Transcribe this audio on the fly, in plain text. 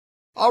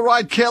All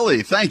right,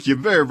 Kelly, thank you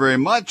very, very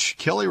much.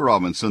 Kelly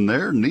Robinson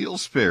there, Neil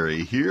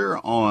Sperry here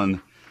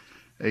on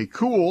a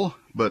cool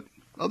but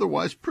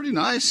otherwise pretty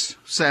nice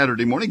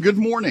Saturday morning. Good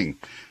morning.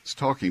 I was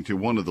talking to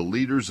one of the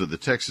leaders of the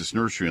Texas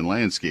Nursery and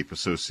Landscape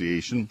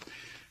Association.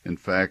 In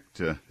fact,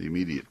 the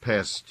immediate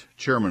past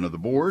chairman of the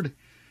board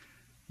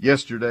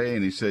yesterday,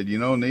 and he said, you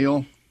know,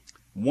 Neil,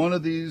 one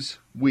of these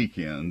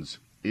weekends,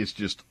 it's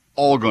just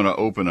all going to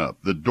open up.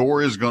 The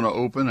door is going to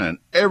open, and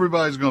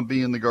everybody's going to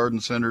be in the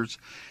garden centers,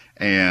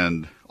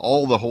 and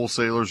all the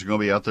wholesalers are going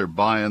to be out there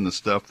buying the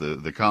stuff,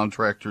 the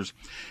contractors.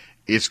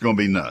 It's going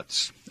to be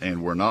nuts,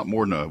 and we're not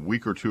more than a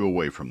week or two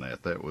away from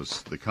that. That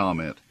was the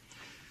comment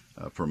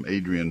from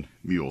Adrian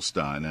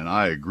Muhlstein, and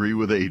I agree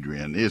with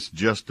Adrian. It's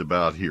just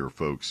about here,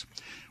 folks.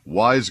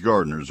 Wise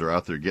gardeners are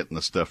out there getting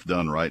the stuff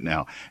done right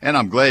now, and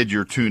I'm glad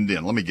you're tuned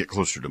in. Let me get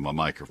closer to my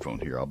microphone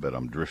here. I'll bet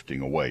I'm drifting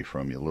away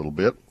from you a little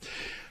bit.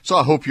 So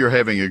I hope you're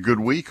having a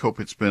good week. Hope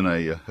it's been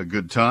a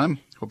good time.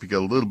 Hope you got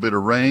a little bit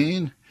of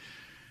rain.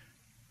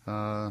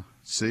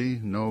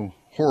 No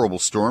horrible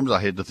storms.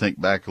 I had to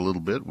think back a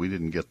little bit. We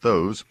didn't get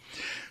those.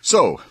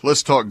 So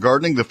let's talk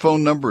gardening. The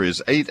phone number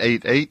is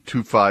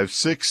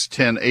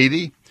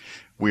 888-256-1080.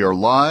 We are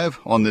live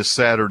on this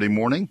Saturday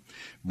morning,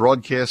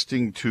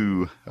 broadcasting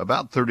to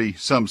about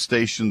 30-some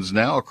stations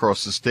now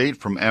across the state,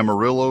 from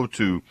Amarillo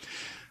to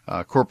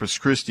Corpus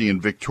Christi and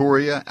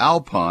Victoria.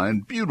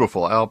 Alpine,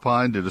 beautiful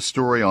Alpine, did a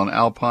story on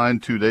Alpine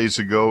 2 days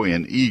ago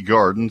in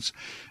eGardens,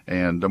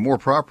 and more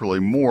properly,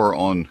 more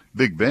on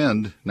Big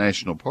Bend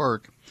National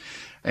Park,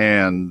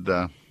 and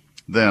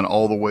then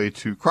all the way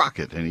to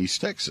Crockett in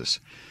East Texas.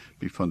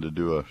 Be fun to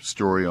do a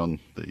story on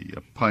the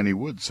Piney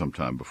Woods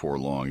sometime before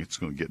long. It's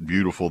going to get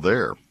beautiful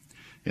there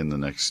in the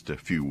next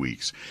few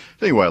weeks.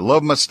 Anyway, I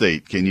love my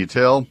state. Can you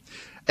tell?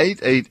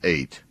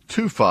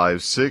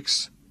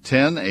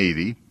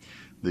 888-256-1080.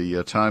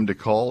 The time to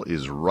call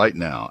is right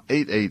now,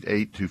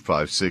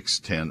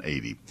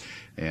 888-256-1080.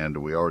 And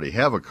we already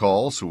have a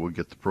call, so we'll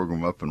get the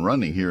program up and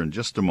running here in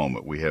just a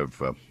moment. We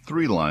have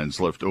 3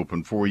 lines left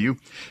open for you.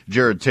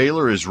 Jared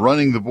Taylor is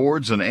running the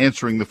boards and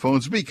answering the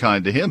phones. Be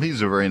kind to him.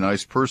 He's a very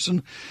nice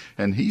person,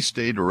 and he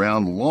stayed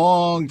around a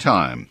long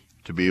time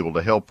to be able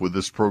to help with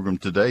this program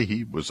today.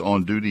 He was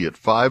on duty at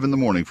 5 in the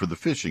morning for the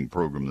fishing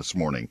program this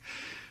morning.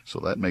 So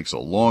that makes a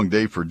long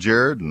day for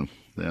Jared, and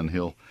then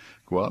he'll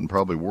go out and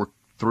probably work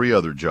 3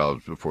 other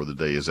jobs before the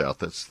day is out.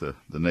 That's the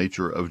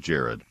nature of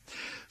Jared.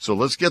 So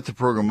let's get the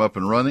program up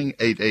and running.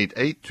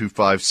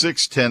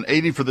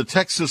 888-256-1080 for the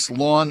Texas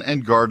Lawn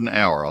and Garden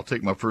Hour. I'll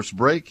take my first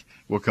break.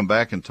 We'll come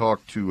back and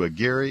talk to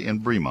Gary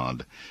and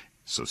Bremond.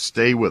 So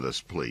stay with us,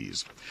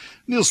 please.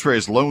 Neil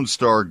Sperry's Lone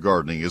Star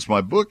Gardening is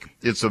my book.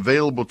 It's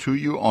available to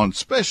you on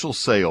special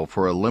sale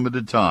for a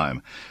limited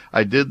time.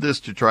 I did this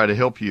to try to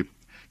help you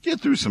get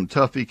through some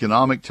tough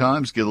economic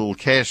times, get a little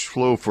cash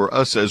flow for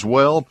us as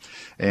well,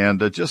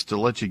 and just to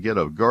let you get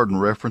a garden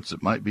reference.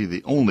 It might be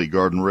the only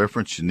garden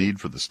reference you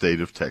need for the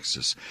state of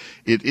Texas.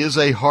 It is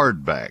a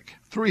hardback,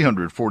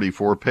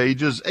 344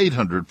 pages,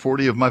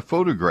 840 of my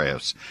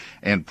photographs,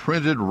 and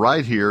printed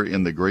right here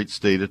in the great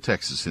state of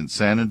Texas in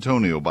San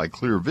Antonio by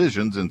Clear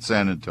Visions in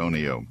San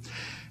Antonio.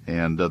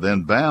 And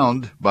then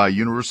bound by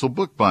Universal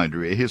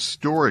Bookbindery, a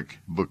historic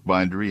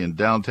bookbindery in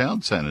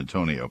downtown San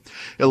Antonio.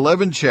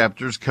 11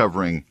 chapters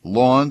covering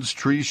lawns,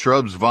 trees,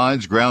 shrubs,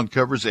 vines, ground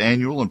covers,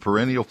 annual and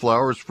perennial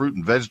flowers, fruit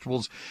and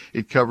vegetables.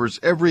 It covers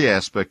every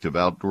aspect of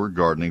outdoor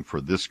gardening for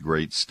this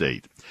great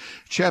state.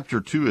 Chapter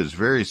 2 is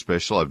very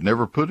special. I've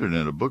never put it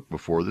in a book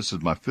before. This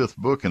is my 5th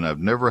book, and I've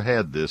never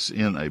had this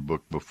in a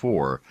book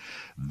before.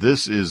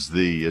 This is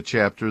the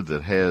chapter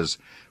that has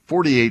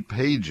 48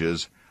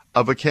 pages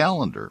of a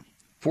calendar.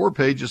 4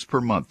 pages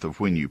per month of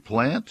when you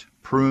plant,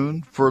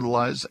 prune,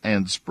 fertilize,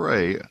 and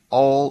spray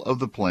all of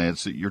the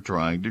plants that you're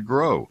trying to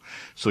grow.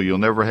 So you'll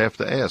never have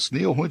to ask,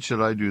 Neil, when should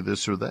I do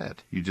this or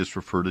that? You just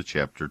refer to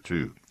Chapter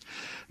 2.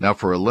 Now,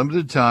 for a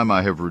limited time,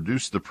 I have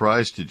reduced the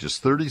price to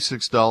just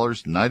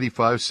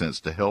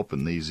 $36.95 to help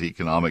in these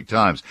economic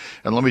times.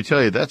 And let me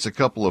tell you, that's a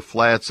couple of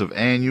flats of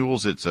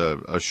annuals. It's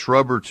a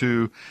shrub or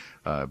two,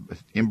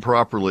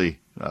 improperly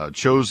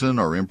chosen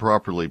or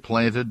improperly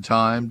planted,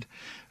 timed,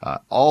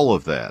 all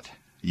of that.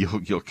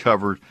 You'll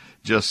cover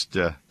just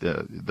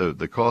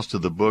the cost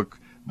of the book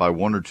by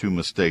 1 or 2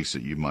 mistakes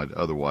that you might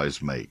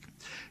otherwise make.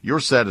 Your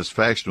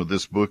satisfaction with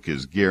this book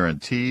is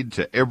guaranteed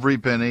to every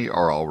penny,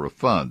 or I'll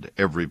refund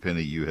every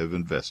penny you have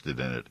invested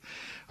in it.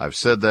 I've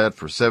said that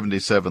for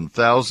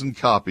 77,000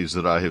 copies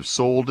that I have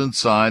sold and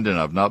signed, and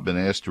I've not been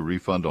asked to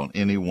refund on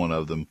any one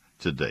of them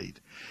to date.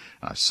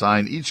 I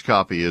sign each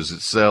copy as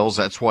it sells.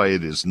 That's why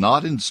it is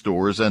not in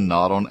stores and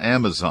not on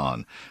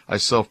Amazon. I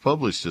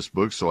self-published this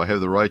book, so I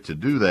have the right to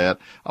do that.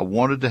 I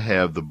wanted to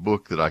have the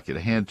book that I could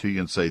hand to you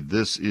and say,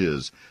 this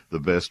is the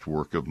best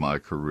work of my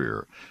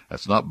career.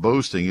 That's not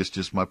boasting, it's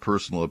just my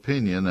personal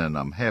opinion, and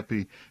I'm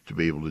happy to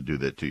be able to do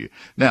that to you.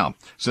 Now,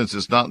 since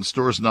it's not in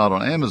stores, not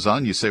on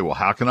Amazon, you say, well,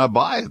 how can I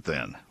buy it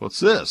then? What's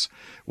this?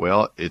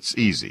 Well, it's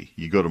easy.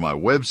 You go to my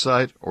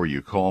website or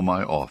you call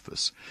my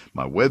office.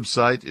 My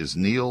website is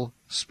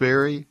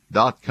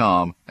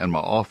neilsperry.com, and my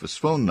office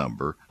phone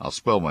number, I'll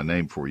spell my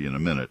name for you in a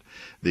minute.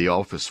 The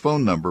office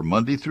phone number,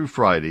 Monday through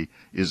Friday,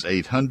 is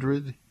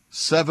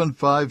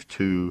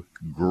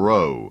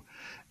 800-752-GROW.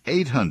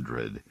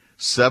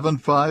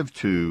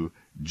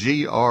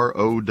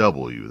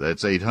 800-752-GROW.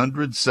 That's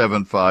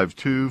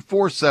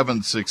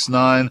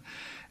 800-752-4769.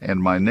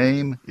 And my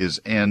name is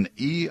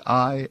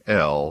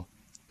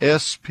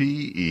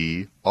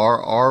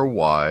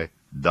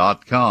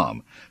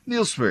NeilSperry.com.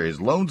 Neil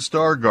Sperry's Lone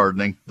Star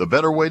Gardening. The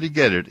better way to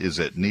get it is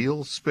at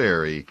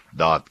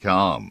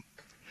neilsperry.com.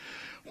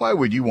 Why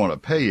would you want to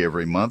pay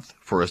every month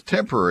for a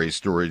temporary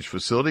storage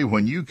facility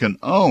when you can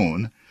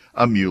own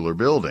a Mueller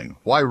building?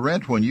 Why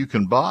rent when you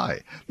can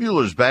buy?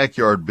 Mueller's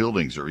backyard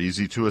buildings are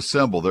easy to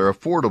assemble. They're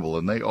affordable,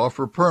 and they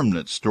offer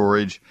permanent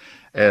storage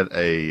at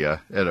a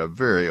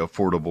very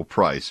affordable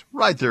price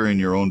right there in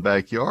your own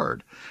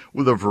backyard.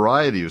 With a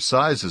variety of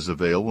sizes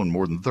available and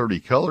more than 30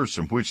 colors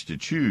from which to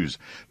choose,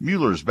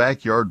 Mueller's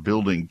backyard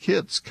building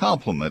kits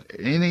complement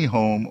any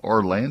home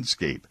or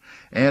landscape.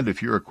 And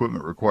if your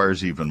equipment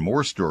requires even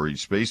more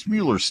storage space,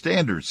 Mueller's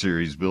Standard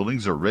Series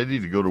buildings are ready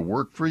to go to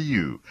work for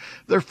you.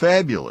 They're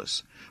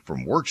fabulous.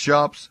 From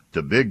workshops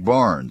to big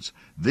barns,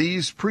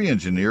 these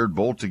pre-engineered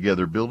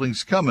bolt-together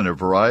buildings come in a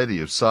variety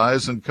of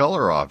size and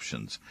color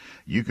options.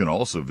 You can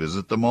also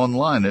visit them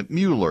online at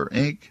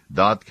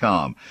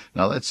MuellerInc.com.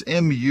 Now that's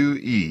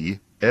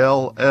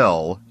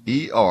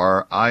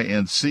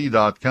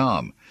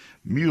MuellerInc.com.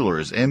 Mueller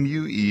is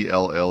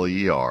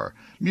Mueller.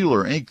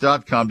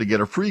 MuellerInc.com to get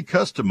a free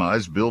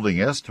customized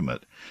building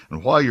estimate.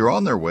 And while you're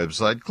on their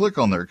website, click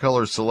on their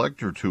color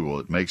selector tool.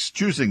 It makes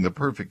choosing the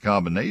perfect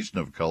combination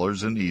of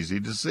colors an easy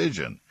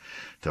decision.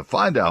 To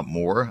find out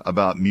more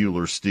about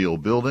Mueller steel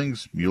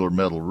buildings, Mueller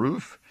metal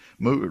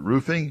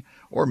roofing,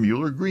 or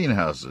Mueller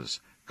greenhouses,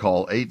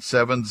 call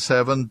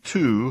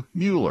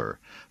 877-2-MUELLER.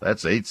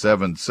 That's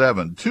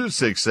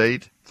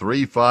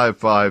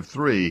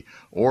 877-268-3553,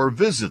 or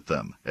visit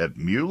them at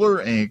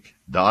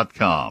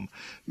MuellerInc.com.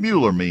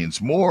 Mueller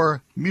means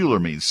more. Mueller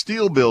means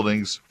steel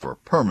buildings for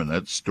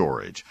permanent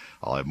storage.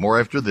 I'll have more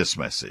after this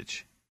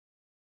message.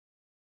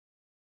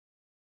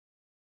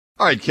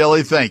 All right,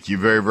 Kelly, thank you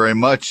very, very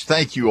much.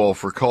 Thank you all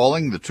for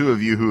calling. The two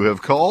of you who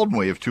have called, and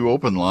we have two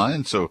open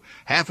lines, so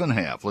half and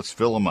half. Let's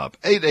fill them up.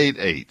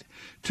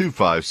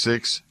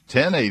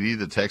 888-256-1080,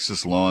 the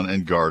Texas Lawn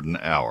and Garden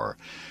Hour.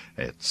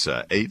 It's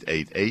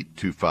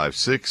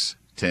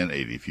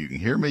 888-256-1080. If you can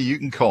hear me, you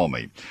can call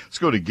me. Let's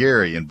go to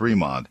Gary in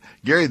Bremond.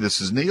 Gary,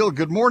 this is Neil.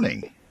 Good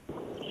morning.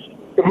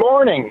 Good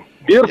morning.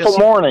 Beautiful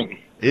morning.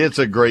 It's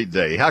a great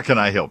day. How can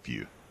I help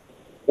you?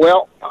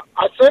 Well,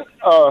 I sent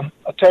a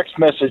text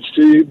message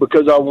to you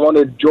because I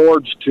wanted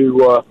George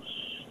to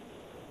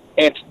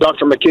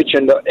Dr.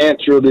 McKitchen to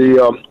answer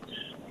the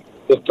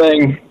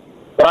thing,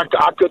 but I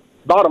could.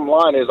 Bottom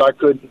line is I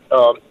couldn't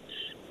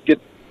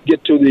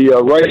get to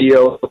the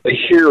radio to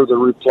hear the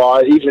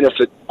reply, even if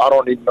I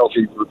don't even know if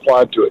he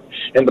replied to it.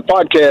 And the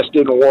podcast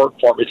didn't work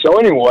for me. So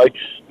anyway,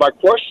 my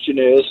question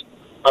is,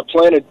 I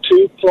planted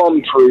 2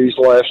 plum trees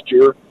last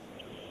year.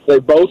 They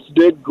both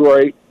did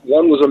great.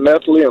 One was a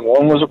Methley and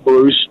one was a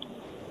Bruce.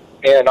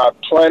 And I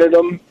planted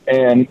them,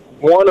 and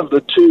one of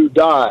the 2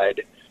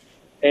 died.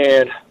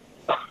 And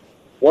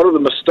one of the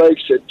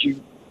mistakes that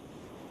you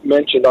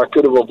mentioned I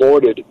could have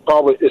avoided,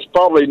 it's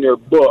probably in your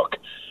book,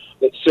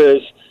 that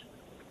says,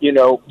 you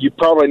know, you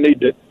probably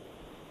need to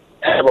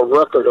have a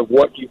record of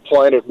what you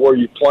planted, where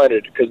you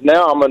planted. Because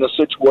now I'm in a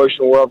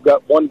situation where I've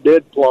got one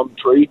dead plum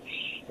tree,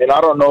 and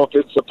I don't know if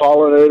it's a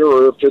pollinator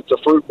or if it's a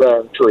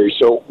fruit-bearing tree.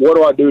 So what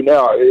do I do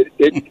now?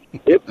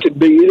 It could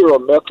be either a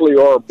Methley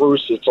or a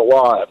Bruce that's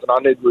alive, and I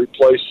need to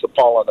replace the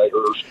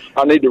pollinators.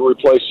 I need to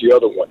replace the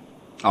other one.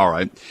 All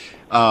right.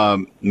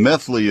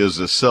 Methley is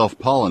a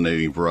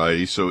self-pollinating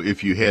variety, so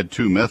if you had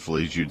 2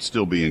 Methleys, you'd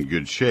still be in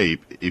good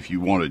shape. If you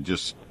want to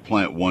just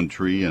plant one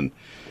tree and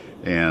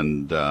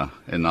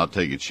not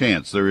take a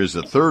chance. There is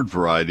a third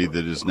variety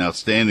that is an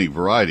outstanding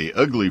variety,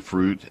 ugly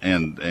fruit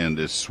and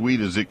as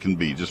sweet as it can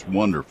be, just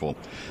wonderful.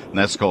 And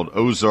that's called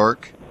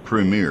Ozark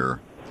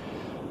Premier.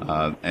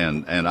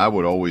 And I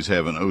would always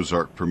have an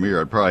Ozark Premier.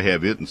 I'd probably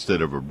have it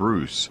instead of a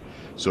Bruce.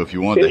 So if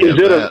you want to have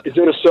that.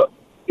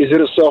 Is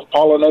it a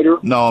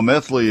self-pollinator? No,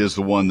 Methley is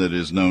the one that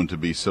is known to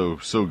be so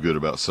good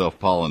about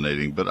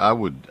self-pollinating. But I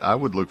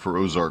would look for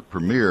Ozark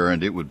Premier,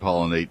 and it would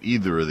pollinate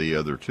either of the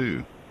other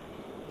 2.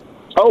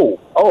 Oh,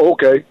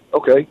 okay.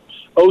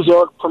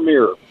 Ozark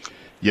Premier.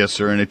 Yes,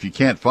 sir. And if you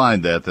can't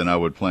find that, then I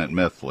would plant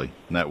Methley.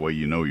 And that way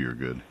you know you're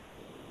good.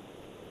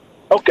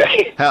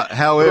 Okay.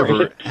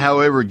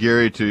 However,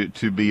 Gary,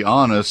 to be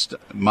honest,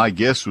 my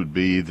guess would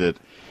be that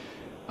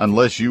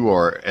unless you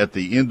are at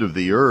the end of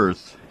the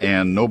earth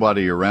and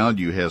nobody around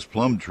you has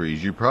plum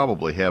trees, you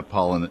probably have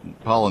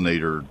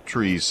pollinator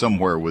trees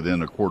somewhere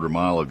within a quarter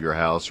mile of your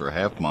house or a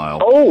half mile.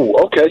 Oh,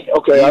 okay.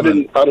 I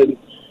didn't.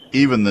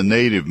 Even the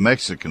native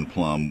Mexican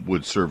plum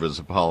would serve as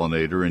a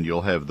pollinator, and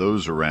you'll have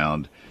those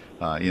around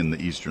in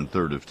the eastern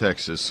third of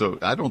Texas. So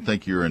I don't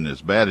think you're in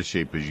as bad a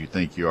shape as you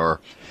think you are,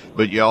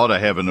 but you ought to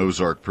have an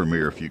Ozark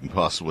Premier if you can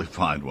possibly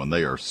find one.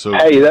 They are so.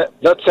 Hey,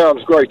 that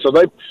sounds great. So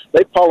they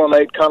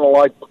pollinate kind of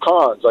like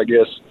pecans, I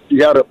guess. You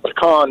got a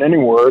pecan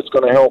anywhere, it's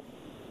going to help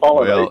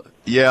pollinate. Well,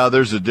 yeah,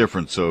 there's a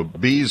difference. So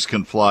bees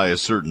can fly a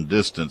certain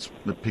distance,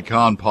 but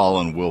pecan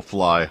pollen will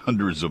fly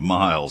hundreds of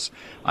miles.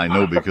 I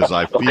know because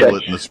I feel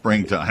it in the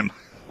springtime.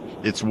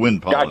 It's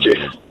wind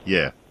pollinated. Gotcha.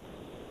 Yeah.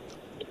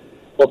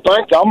 Well,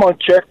 thanks. I'm going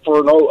to check for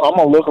I'm going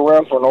to look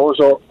around for an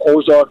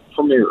Ozark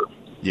Premier.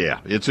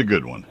 Yeah, it's a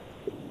good one.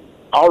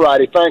 All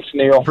righty. Thanks,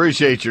 Neil.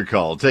 Appreciate your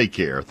call. Take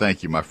care.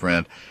 Thank you, my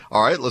friend.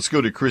 All right, let's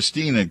go to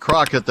Christine in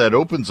Crockett. That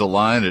opens a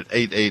line at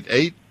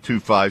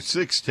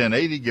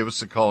 888-256-1080. Give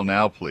us a call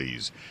now,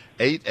 please.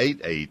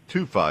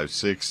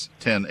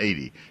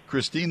 888-256-1080.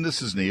 Christine,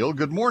 this is Neil.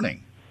 Good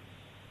morning.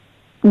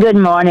 Good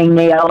morning,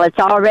 Neil. It's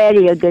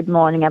already a good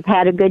morning. I've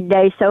had a good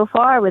day so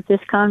far with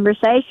this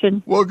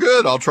conversation. Well,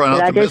 good. I'll try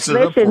not to mess it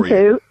up for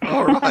you.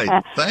 All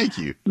right. Thank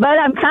you. But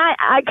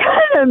I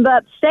kind of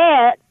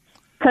upset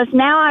because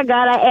now I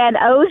got to add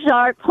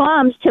Ozark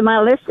plums to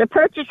my list of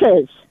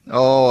purchases.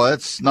 Oh,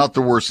 that's not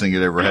the worst thing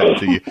that ever happened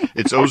to you.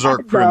 It's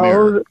Ozark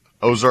Premier. No.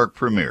 Ozark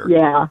Premier.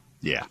 Yeah.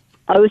 Yeah.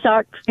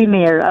 Ozark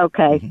Premier.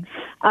 Okay. Mm-hmm.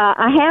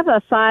 I have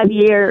a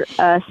 5-year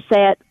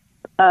set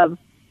of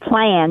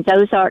plans.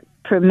 Ozark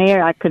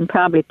Premier I can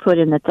probably put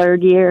in the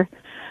 3rd year,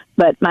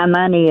 but my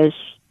money is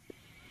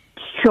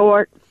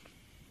short.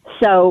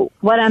 So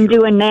what I'm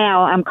doing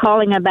now, I'm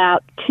calling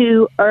about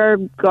 2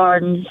 herb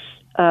gardens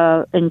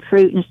and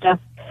fruit and stuff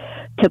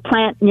to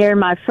plant near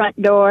my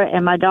front door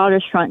and my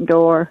daughter's front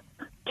door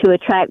to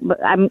attract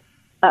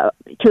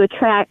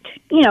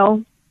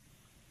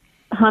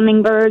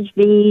hummingbirds,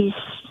 bees,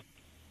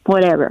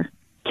 whatever,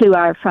 to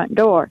our front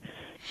door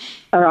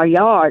or our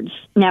yards.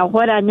 Now,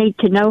 what I need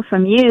to know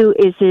from you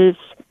is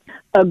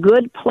a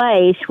good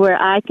place where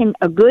a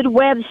good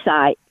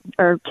website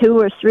or 2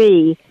 or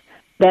 3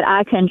 that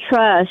I can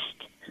trust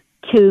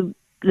to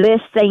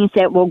list things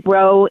that will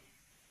grow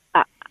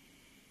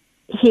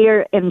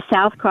here in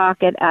South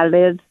Crockett. I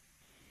live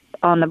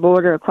on the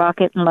border of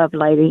Crockett and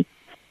Lovelady.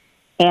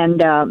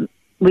 And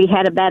we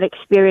had a bad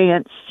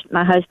experience,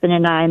 my husband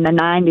and I, in the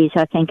 90s,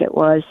 I think it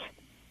was.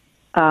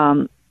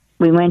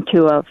 We went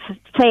to a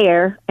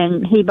fair,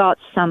 and he bought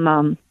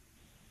some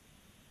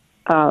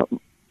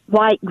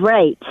white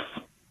grapes.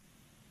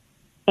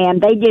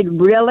 And they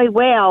did really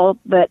well,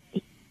 but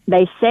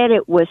they said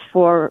it was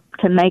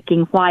to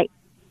making white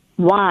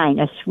wine,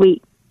 a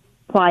sweet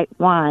white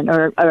wine,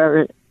 or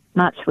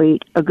not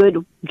sweet, a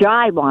good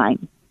dry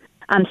wine.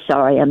 I'm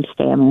sorry, I'm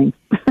stammering.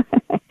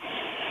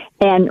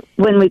 And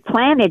when we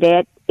planted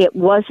it, it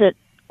wasn't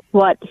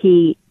what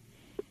he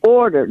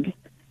ordered.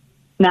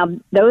 Now,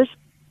 those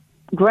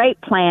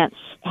grape plants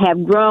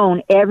have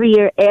grown every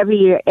year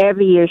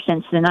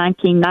since the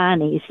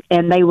 1990s,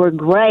 and they were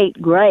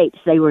great grapes.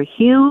 They were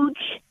huge.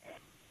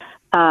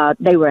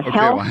 They were healthy.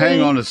 Well,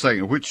 hang on a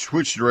second.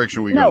 Which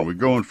direction are we going? Are we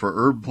going for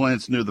herb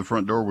plants near the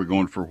front door? Or are we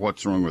going for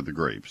what's wrong with the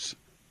grapes?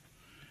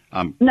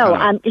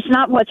 It's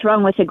not what's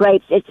wrong with the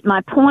grapes. My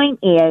point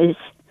is,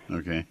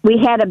 okay, we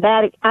had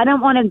I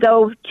don't want to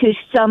go to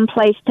some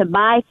place to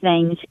buy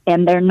things,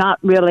 and they're not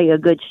really a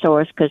good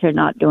source because they're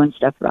not doing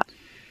stuff right.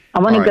 I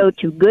want to go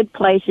to good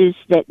places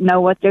that know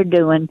what they're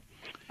doing,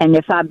 and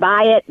if I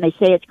buy it and they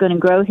say it's going to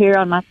grow here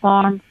on my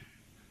farm,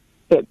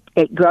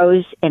 it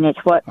grows, and it's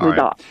what we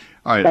got.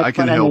 All right, That's I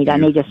can what help you. I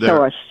need a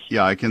source.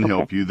 Yeah, I can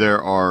help you.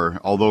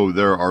 Although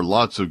there are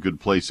lots of good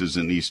places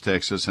in East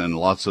Texas, and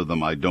lots of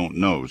them I don't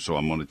know, so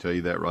I'm going to tell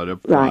you that right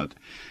up front.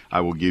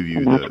 I will give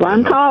you that's why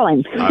I'm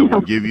calling. I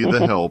will give you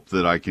the help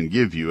that I can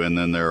give you, and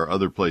then there are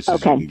other places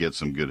you can get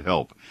some good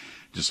help.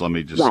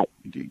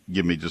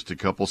 Give me just a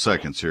couple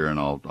seconds here, and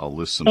I'll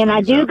list some. And I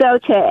do go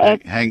to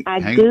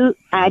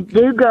I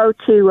do go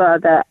to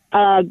the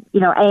ag,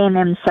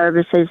 A&M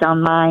services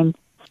online.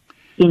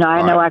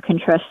 I know I can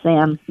trust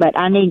them, but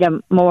I need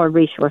more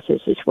resources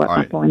is what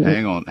my point is.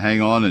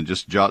 Hang on, and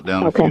just jot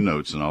down a few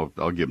notes, and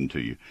I'll give them to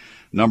you.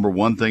 Number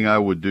one thing I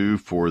would do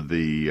for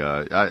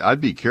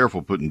I'd be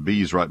careful putting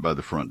bees right by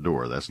the front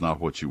door. That's not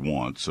what you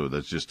want. So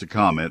that's just a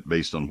comment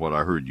based on what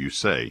I heard you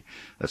say.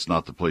 That's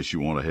not the place you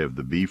want to have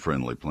the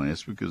bee-friendly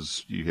plants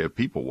because you have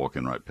people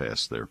walking right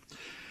past there.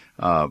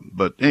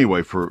 But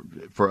anyway, for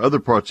other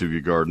parts of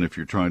your garden, if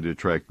you're trying to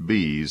attract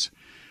bees,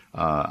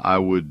 I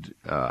would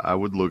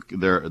look.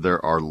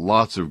 There are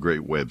lots of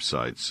great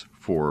websites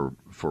for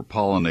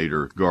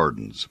pollinator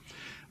gardens.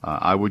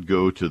 I would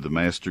go to the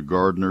Master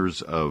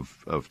Gardeners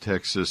of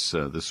Texas.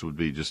 This would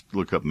be just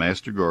look up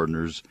Master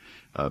Gardeners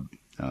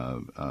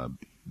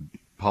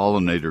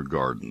pollinator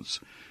gardens.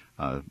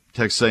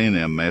 Texas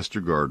A&M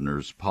Master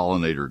Gardeners,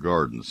 Pollinator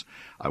Gardens.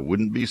 I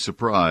wouldn't be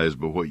surprised,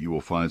 but what you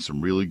will find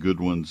some really good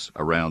ones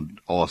around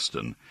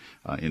Austin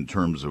in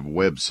terms of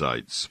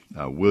websites.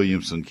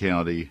 Williamson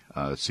County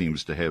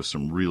seems to have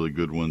some really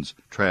good ones.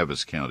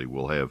 Travis County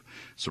will have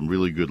some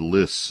really good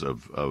lists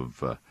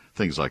of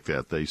things like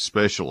that. They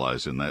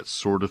specialize in that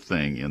sort of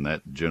thing in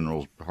that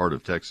general heart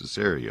of Texas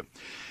area.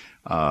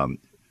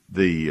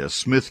 The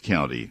Smith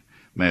County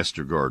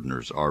Master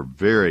Gardeners are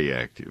very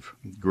active.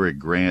 Greg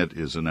Grant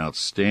is an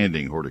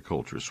outstanding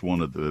horticulturist,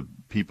 one of the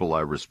people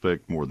I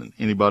respect more than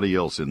anybody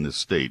else in this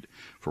state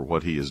for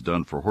what he has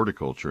done for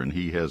horticulture, and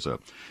he has a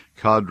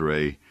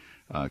cadre.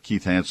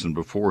 Keith Hansen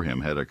before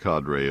him had a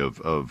cadre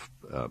of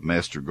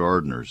master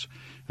gardeners,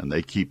 and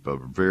they keep a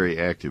very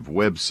active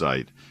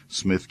website,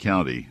 Smith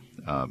County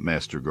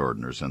Master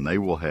Gardeners, and they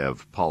will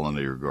have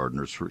pollinator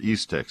gardeners for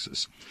East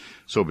Texas.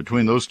 So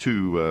between those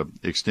two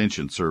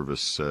extension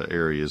service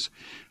areas,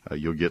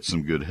 you'll get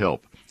some good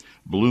help.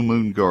 Blue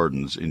Moon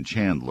Gardens in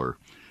Chandler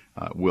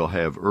will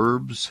have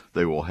herbs.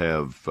 They will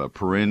have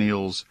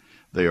perennials.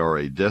 They are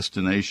a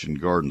destination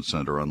garden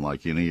center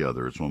unlike any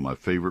other. It's one of my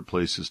favorite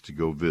places to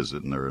go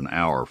visit, and they're an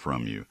hour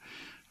from you.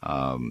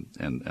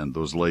 And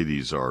those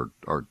ladies are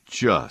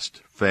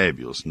just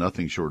fabulous,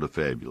 nothing short of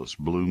fabulous.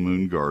 Blue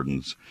Moon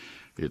Gardens.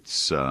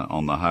 It's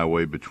on the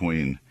highway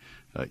between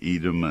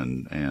Edom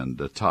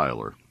and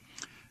Tyler,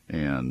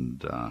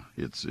 and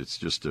it's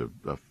just a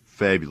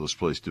fabulous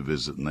place to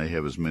visit, and they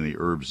have as many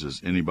herbs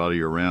as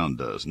anybody around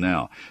does.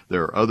 Now,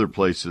 there are other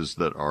places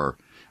that are,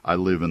 I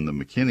live in the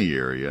McKinney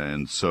area,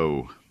 and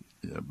so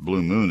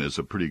Blue Moon is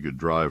a pretty good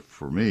drive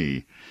for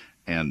me,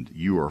 and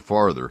you are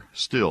farther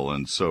still,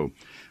 and so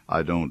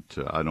I don't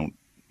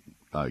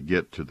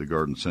get to the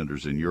garden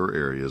centers in your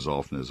area as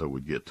often as I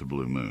would get to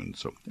Blue Moon.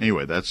 So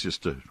anyway, that's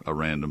just a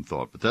random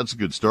thought, but that's a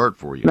good start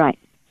for you. Right.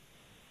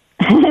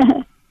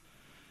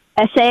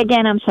 Say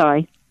again, I'm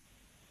sorry.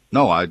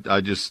 No, I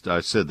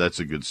said that's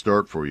a good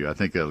start for you. I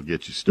think that'll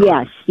get you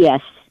started. Yes.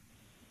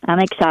 I'm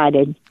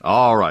excited.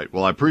 All right.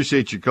 Well, I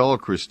appreciate your call,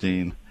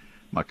 Christine.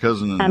 My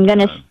cousin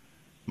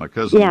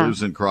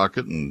lives in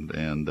Crockett,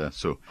 and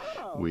so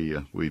we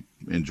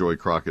enjoy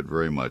Crockett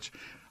very much.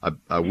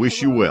 I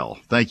wish you well.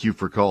 Thank you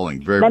for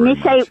calling very much. Let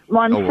me say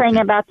one thing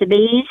about the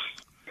bees.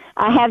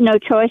 I have no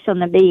choice on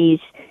the bees.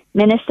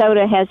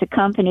 Minnesota has a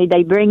company.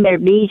 They bring their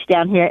bees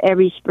down here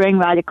every spring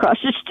right across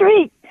the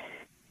street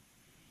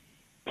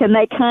to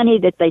make honey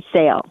that they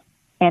sell.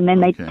 And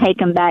then they take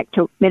them back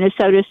to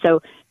Minnesota.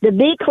 So the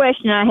bee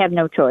question, I have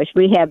no choice.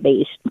 We have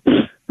bees.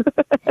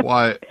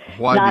 Why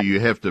do you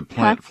have to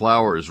plant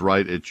flowers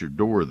right at your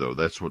door, though?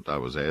 That's what I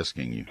was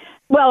asking you.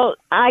 Well,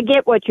 I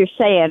get what you're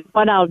saying.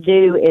 What I'll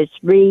do is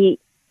we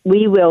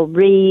will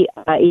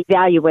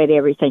evaluate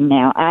everything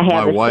now. I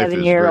have a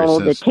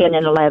 7-year-old, a 10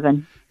 and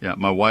 11. Yeah,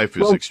 my wife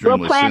is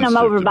extremely sensitive. We'll plant them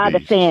over by the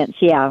fence,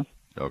 yeah.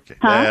 Okay,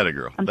 that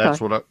girl. That's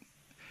sorry. what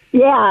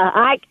Yeah,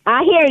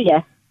 I hear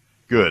you.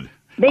 Good.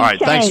 Big all right,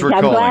 change. thanks for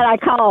I'm calling. glad I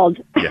called.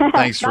 Yeah,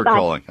 thanks for Bye-bye.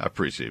 calling. I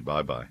appreciate it.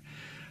 Bye-bye.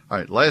 All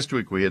right, last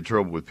week we had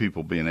trouble with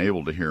people being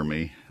able to hear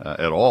me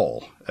at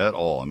all.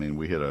 I mean,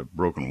 we had a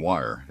broken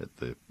wire at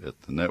the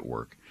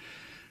network,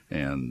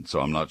 and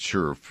so I'm not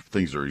sure if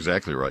things are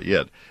exactly right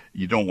yet.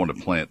 You don't want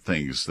to plant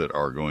things that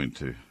are going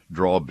to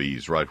draw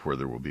bees right where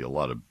there will be a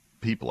lot of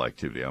people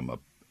activity. I'm an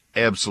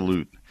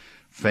absolute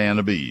fan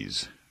of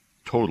bees.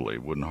 Totally.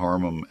 Wouldn't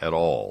harm them at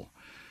all.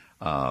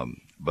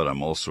 But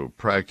I'm also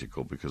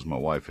practical because my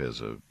wife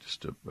has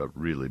just a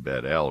really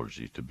bad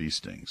allergy to bee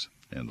stings,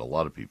 and a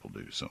lot of people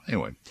do. So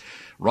anyway,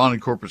 Ron in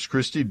Corpus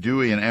Christi,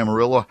 Dewey in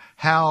Amarillo,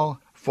 how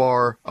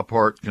far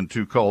apart can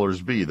two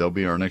callers be? They'll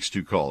be our next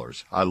two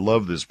callers. I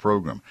love this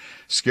program.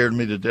 Scared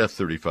me to death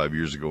 35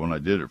 years ago when I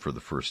did it for the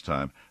first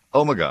time.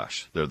 Oh my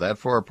gosh, they're that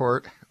far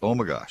apart? Oh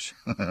my gosh.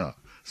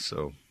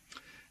 So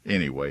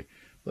anyway,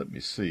 let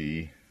me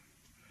see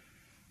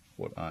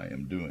what I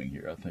am doing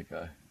here.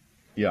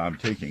 I'm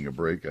taking a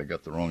break. I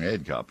got the wrong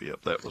ad copy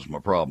up. That was my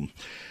problem.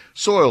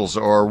 Soils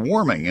are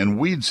warming and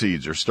weed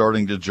seeds are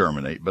starting to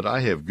germinate, but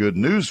I have good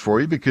news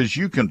for you because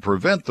you can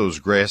prevent those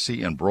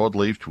grassy and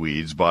broadleafed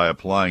weeds by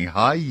applying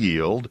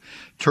high-yield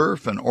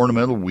turf and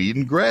ornamental weed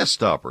and grass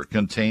stopper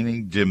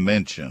containing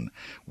Dimension.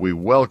 We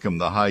welcome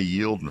the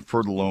high-yield and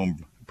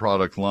Fertilome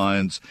product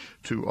lines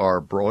to our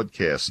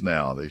broadcast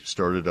now. They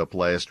started up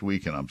last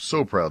week, and I'm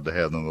so proud to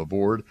have them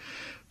aboard.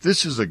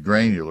 This is a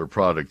granular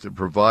product that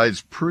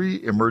provides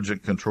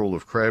pre-emergent control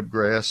of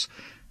crabgrass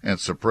and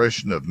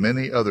suppression of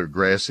many other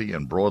grassy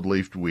and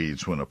broadleafed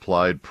weeds when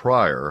applied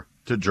prior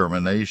to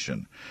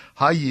germination.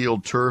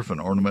 High-yield turf and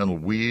ornamental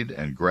weed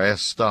and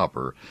grass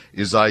stopper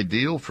is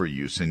ideal for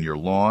use in your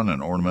lawn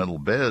and ornamental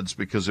beds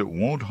because it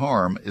won't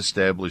harm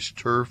established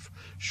turf,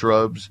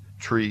 shrubs,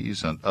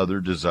 trees, and other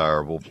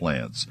desirable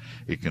plants.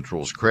 It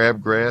controls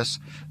crabgrass,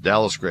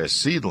 Dallas grass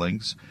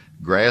seedlings,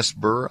 grass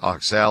burr,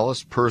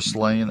 oxalis,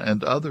 purslane,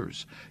 and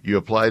others. You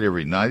apply it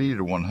every 90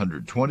 to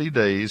 120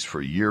 days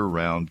for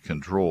year-round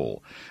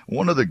control.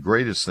 One of the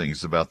greatest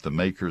things about the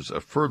makers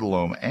of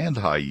Fertilome and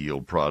High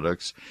Yield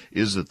products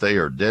is that they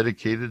are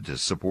dedicated to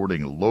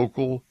supporting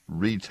local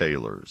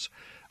retailers.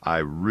 I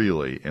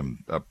really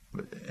am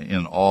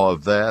in awe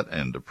of that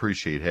and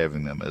appreciate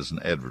having them as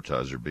an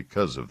advertiser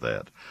because of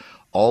that.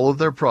 All of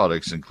their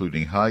products,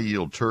 including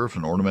high-yield turf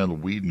and ornamental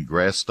weed and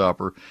grass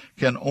stopper,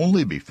 can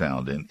only be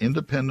found in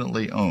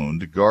independently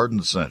owned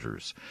garden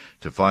centers.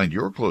 To find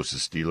your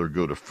closest dealer,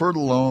 go to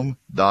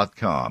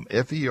Fertilome.com,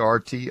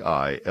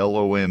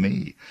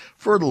 Fertilome,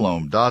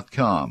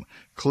 Fertilome.com.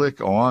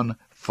 Click on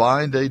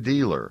Find a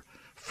Dealer.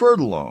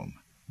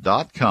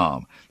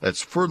 Fertilome.com.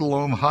 That's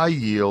Fertilome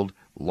High-Yield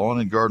Lawn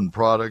and Garden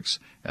Products,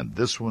 and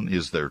this one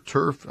is their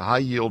turf,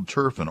 high-yield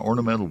turf and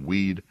ornamental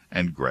weed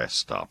and grass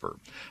stopper.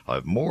 I'll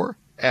have more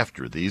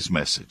after these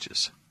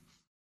messages.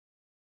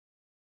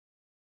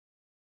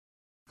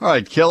 All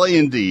right, Kelly,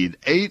 indeed,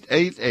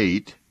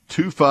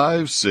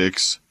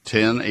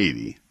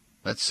 888-256-1080.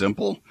 That's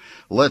simple.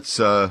 Let's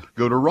go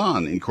to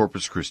Ron in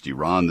Corpus Christi.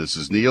 Ron, this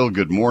is Neil.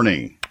 Good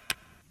morning.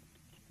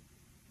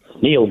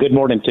 Neil, good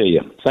morning to you.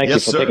 Thank you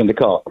for taking the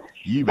call.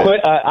 You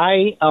bet.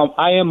 I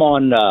am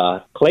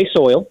on clay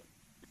soil, of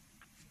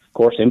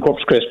course, in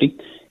Corpus Christi.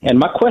 And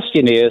my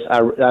question is,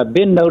 I've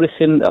been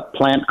noticing a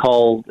plant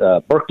called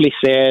Berkeley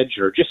sedge,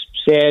 or just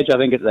sedge. I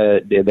think it's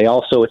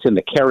in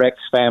the Carex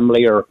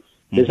family. Or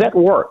does that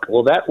work?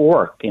 Will that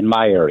work in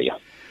my area?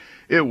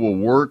 It will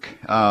work.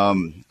 I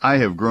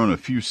have grown a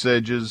few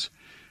sedges.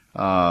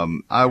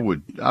 I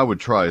would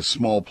try a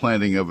small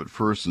planting of it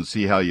first and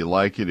see how you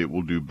like it. It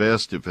will do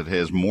best if it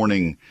has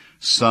morning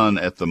sun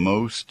at the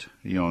most,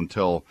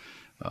 until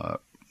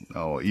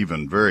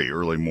even very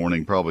early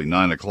morning, probably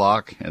 9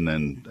 o'clock, and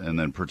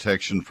then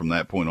protection from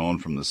that point on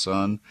from the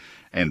sun,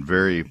 and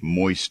very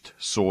moist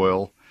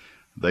soil.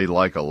 They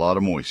like a lot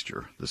of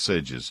moisture. The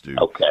sedges do.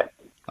 Okay.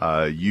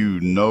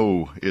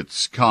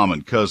 Its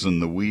common cousin,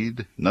 the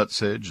weed,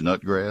 nutsedge,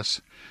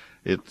 nutgrass.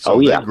 They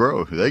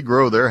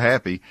grow. They're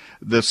happy.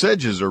 The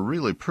sedges are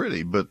really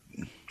pretty, but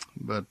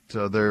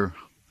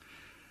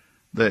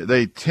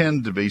they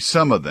tend to be,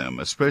 some of them,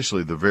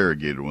 especially the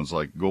variegated ones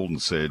like golden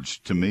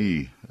sedge, to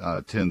me,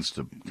 tends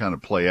to kind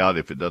of play out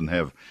if it doesn't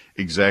have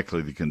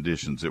exactly the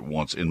conditions it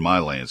wants in my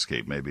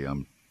landscape. Maybe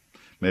I'm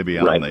right.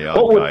 the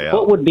odd guy out.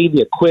 What would be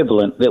the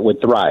equivalent that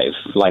would thrive?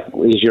 Like,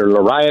 is your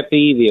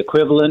liriope the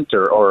equivalent,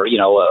 or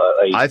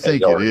I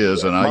think it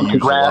is, and I use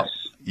grass. a lot.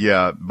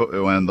 Yeah,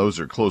 and those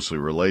are closely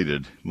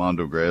related,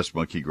 mondo grass,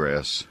 monkey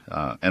grass,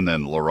 and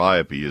then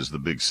liriope is the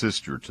big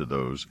sister to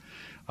those.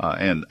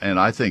 And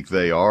I think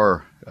they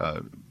are,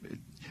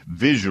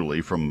 visually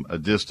from a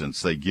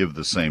distance, they give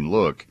the same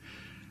look,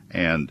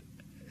 and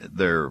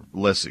they're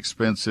less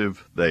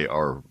expensive. They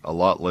are a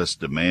lot less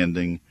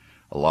demanding,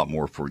 a lot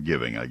more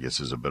forgiving, I guess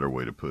is a better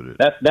way to put it.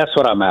 That's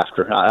what I'm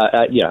after.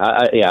 I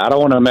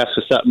don't want to mess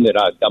with something that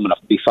I'm going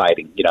to be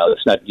fighting.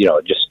 It's not,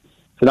 it's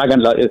not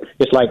going to.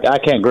 It's like I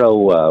can't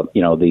grow,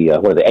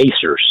 the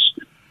acers,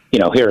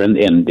 here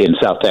in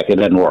South Texas. It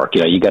doesn't work.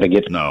 You got to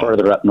get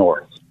further up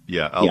north.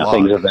 Yeah,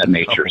 things of that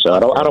nature. So I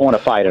don't want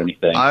to fight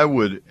anything. I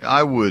would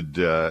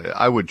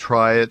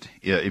try it.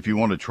 If you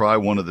want to try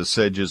one of the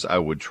sedges, I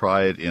would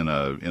try it in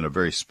a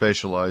very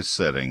specialized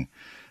setting,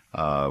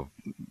 a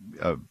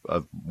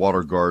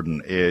water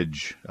garden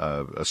edge,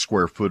 a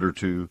square foot or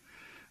two.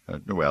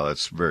 Well,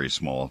 that's very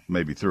small,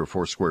 maybe 3 or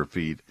 4 square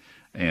feet,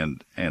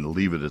 and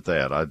leave it at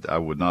that. I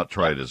would not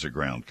try it as a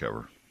ground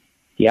cover.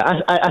 Yeah,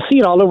 I see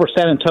it all over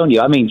San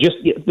Antonio. I mean, just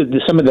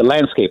some of the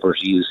landscapers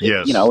use it,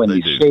 yes, in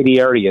these shady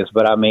areas.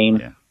 But I mean,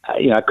 yeah.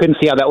 I couldn't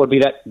see how that would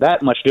be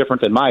that much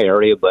different than my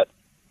area. But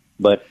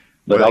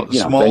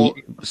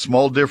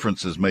small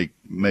differences make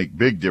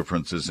big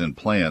differences in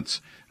plants.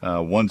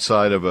 One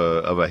side of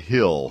a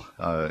hill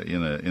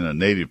in a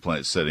native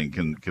plant setting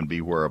can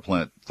be where a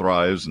plant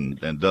thrives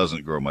and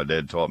doesn't grow. My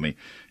dad taught me.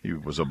 He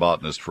was a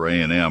botanist for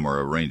A&M, or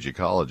a range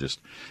ecologist,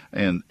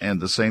 and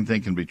the same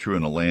thing can be true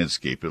in a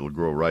landscape. It'll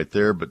grow right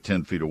there, but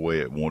 10 feet away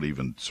it won't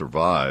even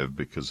survive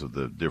because of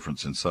the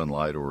difference in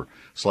sunlight or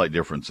slight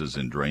differences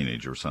in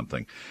drainage or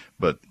something.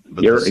 But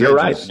you're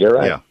right. You're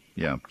right.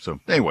 Yeah. So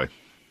anyway.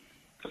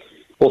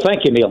 Well,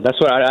 thank you, Neil. That's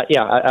what I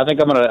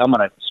think I'm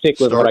gonna stick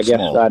with what I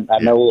guess I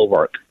know will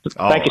work.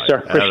 Thank you, sir.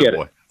 Appreciate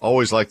it.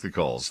 Always like the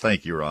calls.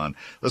 Thank you, Ron.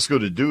 Let's go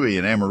to Dewey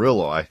in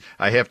Amarillo.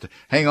 I have to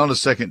hang on a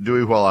second,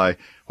 Dewey, while I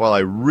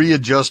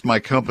readjust my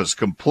compass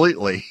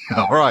completely.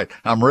 All right,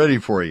 I'm ready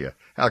for you.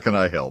 How can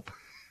I help?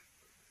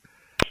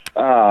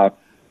 I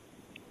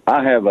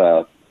have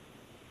a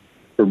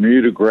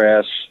Bermuda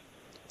grass,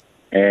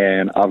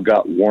 and I've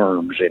got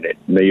worms in it,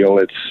 Neil.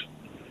 It's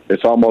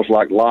almost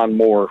like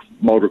lawnmower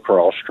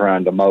motocross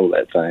trying to mow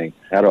that thing.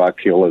 How do I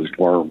kill those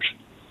worms?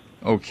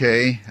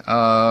 Okay.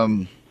 I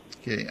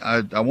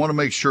want to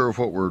make sure of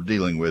what we're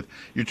dealing with.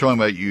 You're talking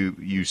about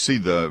you see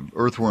the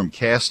earthworm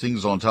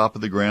castings on top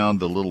of the ground,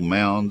 the little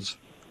mounds?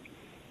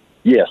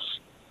 Yes.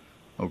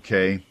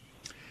 Okay.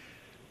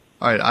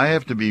 All right, I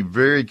have to be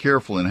very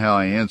careful in how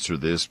I answer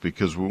this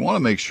because we want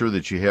to make sure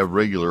that you have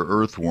regular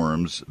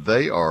earthworms.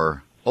 They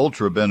are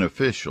ultra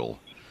beneficial,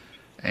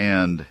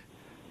 and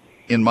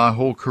in my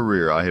whole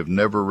career, I have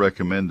never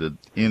recommended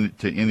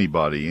to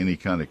anybody any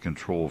kind of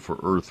control for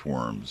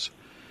earthworms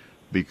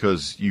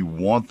because you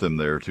want them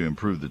there to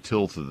improve the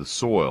tilth of the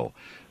soil.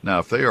 Now,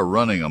 if they are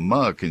running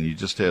amok and you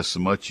just have so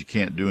much you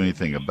can't do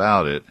anything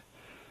about it,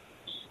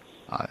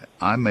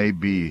 I may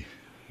be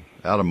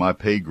out of my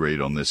pay grade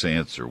on this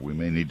answer. We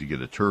may need to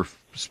get a turf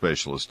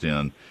specialist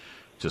in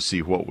to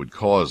see what would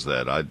cause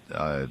that.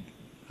 I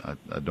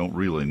don't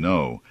really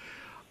know.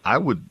 I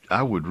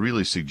would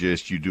really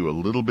suggest you do a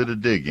little bit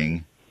of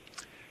digging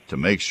to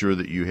make sure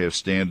that you have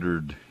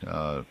standard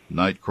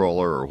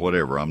nightcrawler or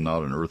whatever. I'm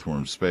not an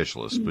earthworm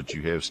specialist, but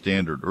you have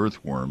standard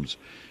earthworms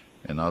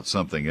and not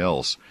something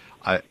else.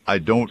 I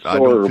don't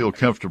feel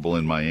comfortable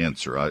in my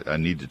answer. I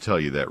need to tell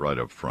you that right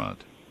up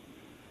front.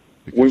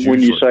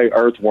 When you say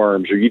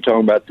earthworms, are you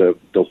talking about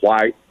the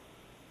white,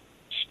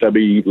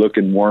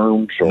 stubby-looking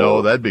worms? Or?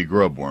 No, that'd be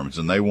grub worms,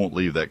 and they won't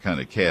leave that kind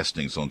of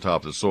castings on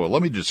top of the soil.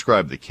 Let me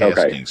describe the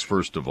castings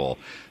first of all.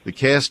 The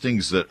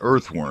castings that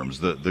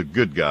earthworms, the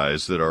good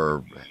guys that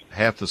are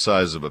half the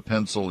size of a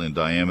pencil in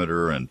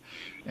diameter and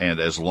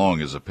as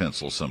long as a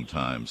pencil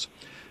sometimes.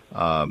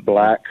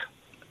 Black?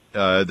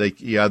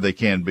 They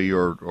can be,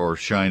 or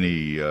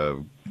shiny,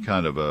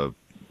 kind of a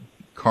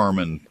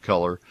carmine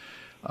color.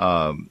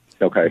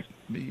 Okay.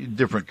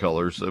 Different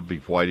colors. They'll be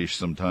whitish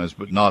sometimes,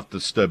 but not the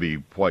stubby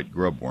white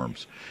grub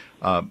worms.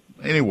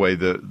 Anyway,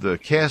 the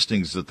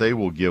castings that they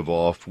will give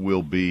off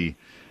will be,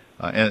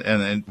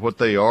 and what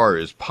they are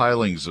is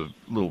pilings of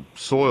little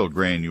soil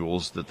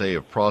granules that they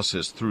have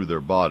processed through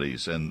their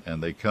bodies, and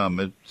they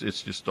come,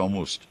 it's just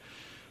almost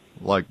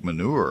like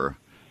manure,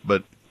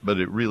 but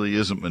it really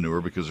isn't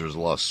manure because there's a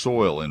lot of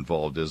soil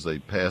involved as they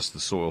pass the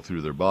soil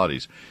through their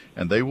bodies.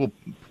 And they will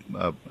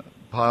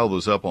pile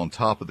those up on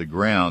top of the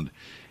ground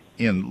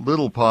in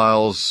little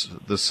piles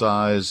the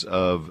size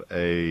of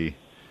a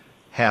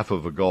half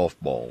of a golf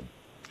ball,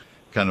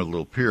 kind of a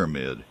little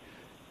pyramid.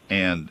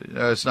 And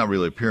it's not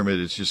really a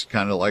pyramid, it's just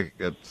kind of like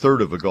a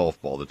third of a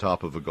golf ball, the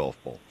top of a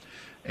golf ball.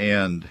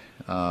 And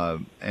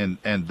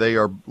they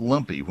are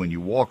lumpy. When you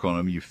walk on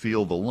them, you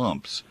feel the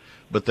lumps.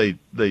 But they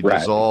Right.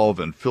 dissolve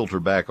and filter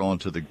back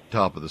onto the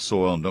top of the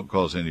soil and don't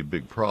cause any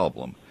big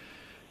problem.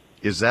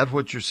 Is that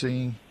what you're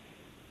seeing?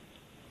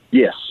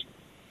 Yes.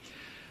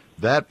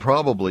 That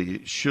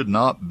probably should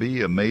not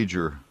be a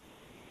major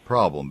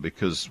problem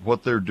because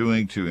what they're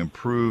doing to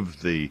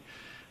improve the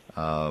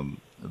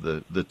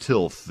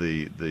tilth,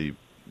 the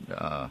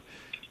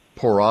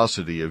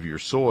porosity of your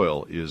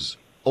soil is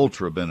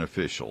ultra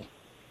beneficial.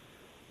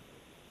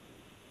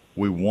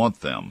 We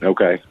want them.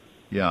 Okay.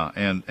 Yeah,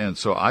 and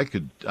so I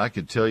could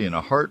tell you in a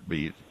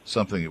heartbeat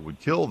something that would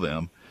kill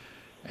them,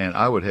 and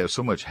I would have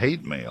so much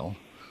hate mail.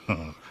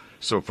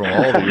 So from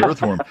all the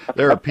earthworm,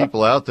 there are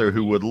people out there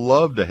who would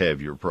love to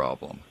have your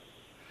problem.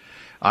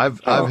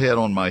 I've had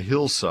on my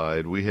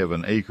hillside, we have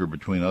an acre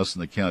between us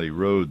and the county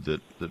road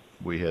that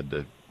we had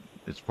to,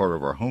 it's part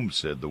of our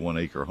homestead, the 1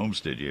 acre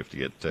homestead you have to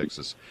get in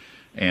Texas.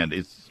 And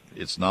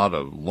it's not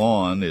a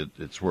lawn,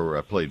 it's where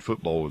I played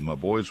football with my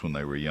boys when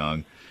they were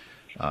young.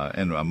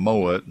 And I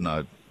mow it and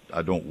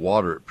I don't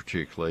water it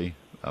particularly,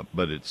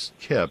 but it's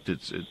kept,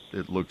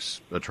 it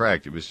looks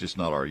attractive. It's just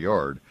not our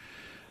yard.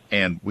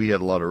 And we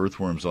had a lot of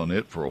earthworms on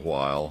it for a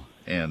while,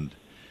 and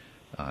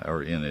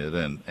or in it,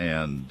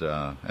 and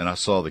I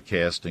saw the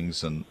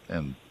castings,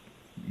 and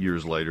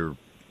years later,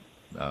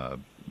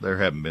 there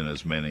haven't been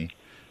as many,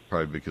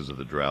 probably because of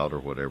the drought or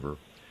whatever.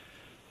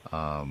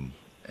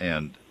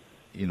 And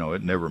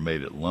it never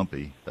made it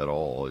lumpy at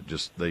all. It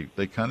just they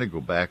kind of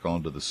go back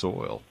onto the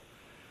soil.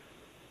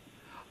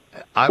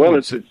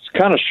 It's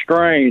kind of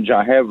strange.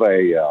 I have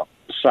a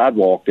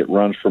sidewalk that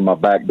runs from my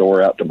back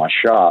door out to my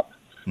shop.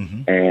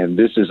 Mm-hmm. And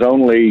this is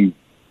only,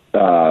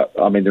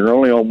 they're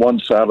only on one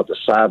side of the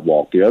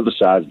sidewalk. The other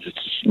side is just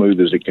as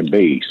smooth as it can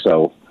be.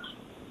 So,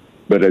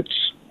 but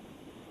it's,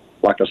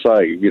 like I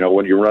say,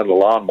 when you run the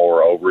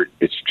lawnmower over it,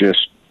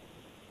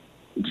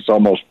 it's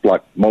almost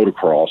like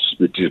motocross.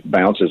 It just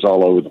bounces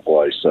all over the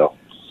place. So,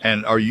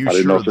 and are you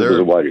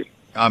sure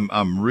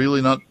I'm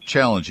really not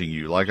challenging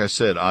you. Like I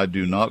said, I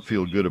do not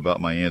feel good about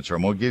my answer.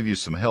 I'm going to give you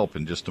some help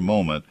in just a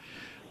moment,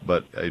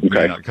 but it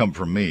may not come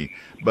from me.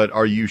 But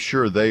are you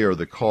sure they are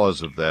the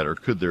cause of that, or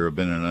could there have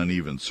been an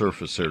uneven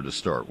surface there to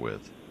start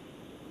with?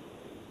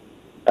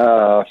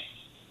 I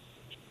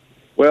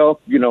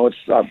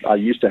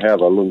used to have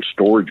a little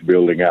storage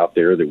building out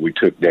there that we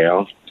took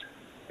down,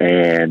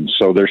 and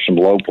so there's some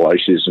low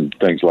places and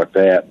things like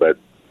that. But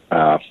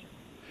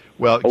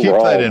keep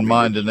that in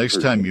mind the next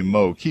time you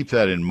mow. Keep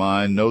that in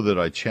mind. Know that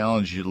I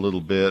challenge you a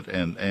little bit,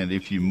 and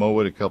if you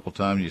mow it a couple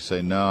times and you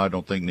say, no, I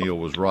don't think Neil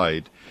was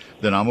right,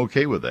 then I'm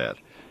okay with that.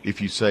 If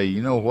you say,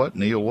 you know what,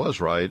 Neil was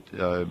right,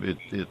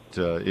 it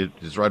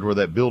is right where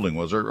that building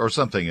was, or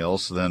something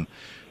else, then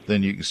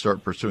then you can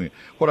start pursuing it.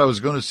 What I was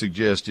going to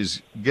suggest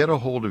is get a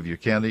hold of your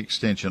county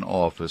extension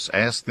office,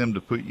 ask them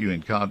to put you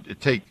in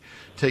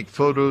take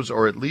photos,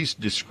 or at least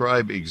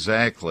describe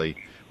exactly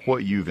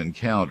what you've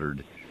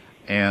encountered,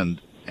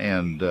 and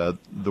the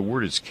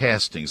word is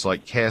castings,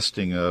 like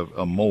casting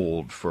a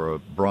mold for a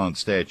bronze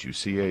statue,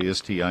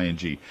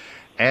 casting.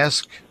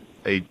 Ask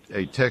a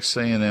Texas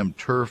A&M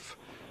turf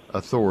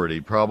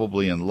authority,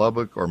 probably in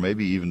Lubbock or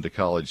maybe even to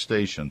College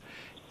Station,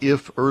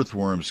 if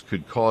earthworms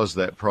could cause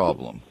that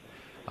problem.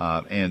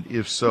 And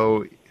if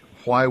so,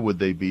 why would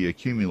they be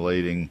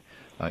accumulating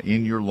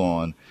in your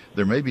lawn?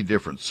 There may be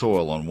different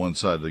soil on one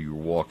side of your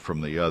walk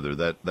from the other.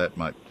 That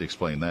might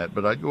explain that.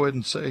 But I'd go ahead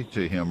and say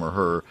to him or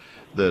her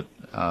that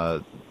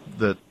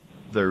that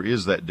there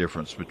is that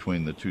difference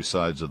between the two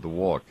sides of the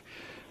walk.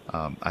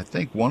 I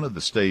think one of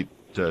the state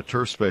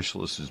turf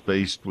specialists is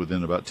based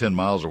within about 10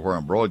 miles of where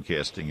I'm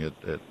broadcasting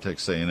at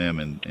Texas A&M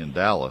in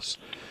Dallas.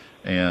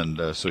 And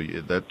so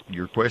that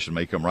your question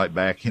may come right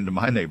back into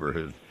my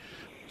neighborhood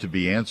to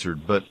be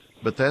answered. But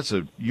that's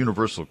a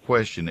universal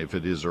question if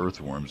it is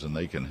earthworms, and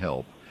they can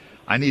help.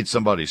 I need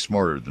somebody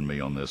smarter than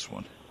me on this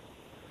one.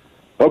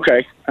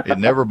 Okay. It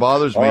never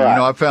bothers me. All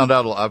right. I found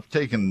out I've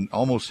taken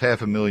almost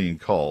 500,000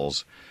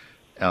 calls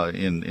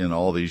in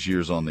all these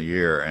years on the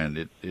air,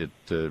 and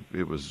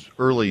it was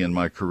early in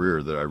my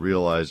career that I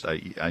realized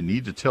I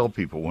need to tell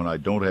people when I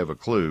don't have a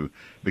clue,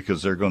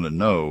 because they're going to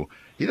know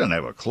he doesn't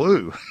have a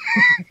clue.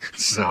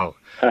 So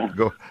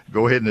go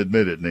ahead and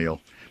admit it,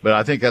 Neil. But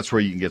I think that's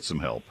where you can get some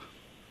help.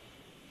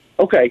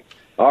 Okay.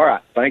 All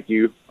right. Thank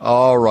you.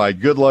 All right.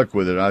 Good luck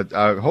with it.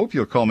 I hope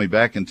you'll call me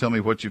back and tell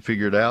me what you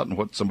figured out and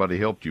what somebody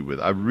helped you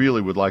with. I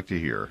really would like to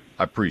hear.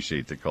 I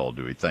appreciate the call,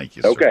 Dewey. Thank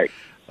you, sir. Okay.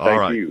 All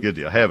right. You. Good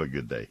deal. Have a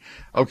good day.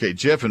 Okay.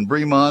 Jeff in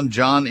Bremond,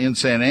 John in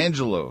San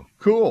Angelo.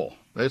 Cool.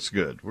 That's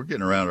good. We're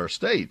getting around our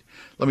state.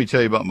 Let me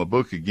tell you about my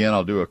book again.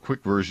 I'll do a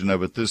quick version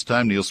of it this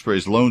time. Neil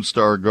Sperry's Lone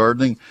Star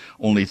Gardening,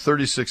 only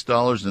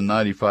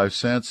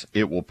 $36.95.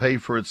 It will pay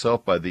for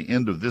itself by the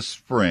end of this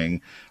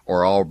spring,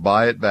 or I'll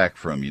buy it back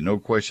from you. No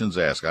questions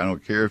asked. I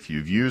don't care if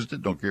you've used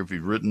it. Don't care if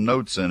you've written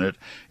notes in it.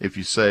 If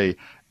you say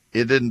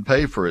it didn't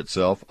pay for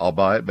itself, I'll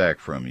buy it back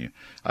from you.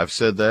 I've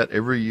said that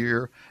every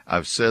year.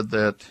 I've said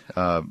that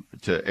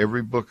to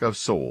every book I've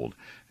sold.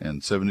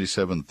 And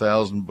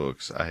 77,000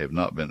 books, I have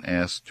not been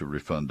asked to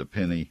refund a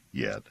penny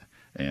yet.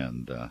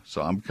 And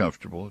so I'm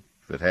comfortable.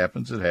 If it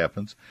happens, it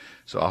happens.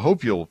 So I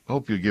hope you'll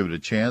give it a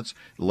chance.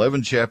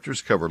 11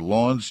 chapters cover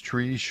lawns,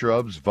 trees,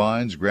 shrubs,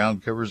 vines,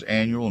 ground covers,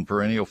 annual and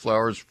perennial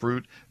flowers,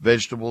 fruit,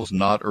 vegetables,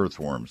 not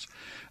earthworms.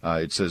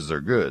 It says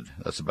they're good.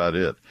 That's about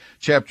it.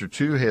 Chapter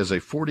 2 has a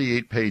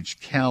 48-page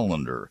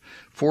calendar,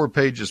 4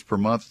 pages per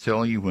month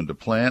telling you when to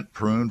plant,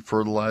 prune,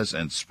 fertilize,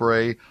 and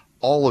spray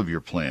all of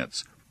your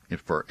plants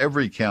for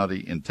every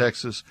county in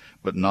Texas,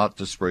 but not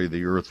to spray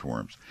the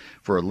earthworms.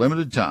 For a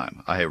limited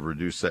time, I have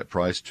reduced that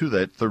price to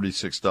that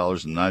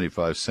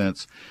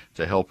 $36.95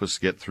 to help us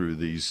get through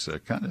these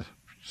kind of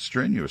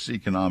strenuous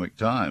economic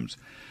times.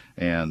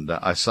 And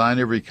I sign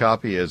every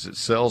copy as it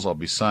sells. I'll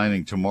be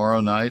signing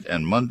tomorrow night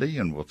and Monday,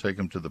 and we'll take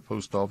them to the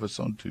post office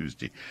on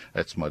Tuesday.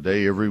 That's my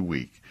day every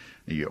week.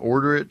 You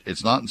order it.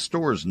 It's not in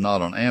stores,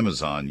 not on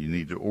Amazon. You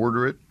need to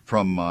order it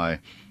from my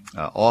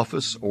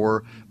office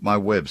or my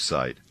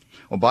website.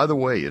 Oh, by the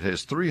way, it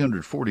has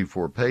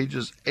 344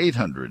 pages,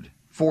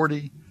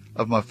 840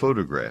 of my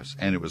photographs,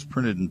 and it was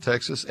printed in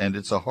Texas, and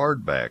it's a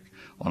hardback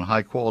on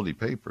high-quality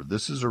paper.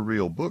 This is a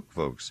real book,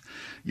 folks.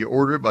 You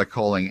order it by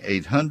calling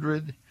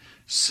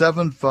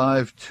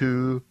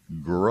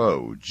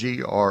 800-752-GROW,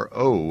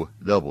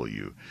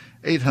 G-R-O-W,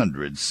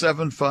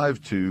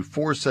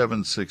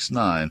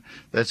 800-752-4769.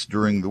 That's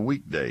during the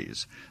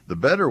weekdays. The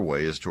better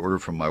way is to order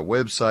from my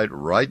website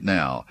right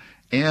now,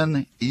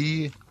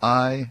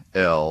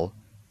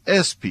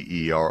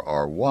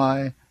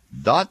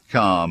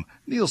 NeilSperry.com,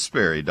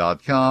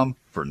 NeilSperry.com,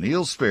 for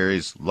Neil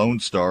Sperry's Lone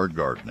Star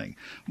Gardening.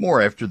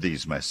 More after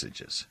these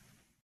messages.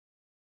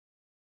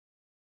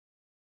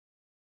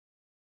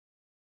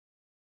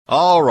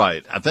 All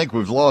right, I think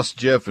we've lost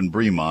Jeff in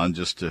Bremond,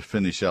 just to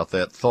finish out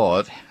that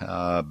thought,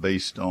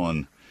 based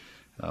on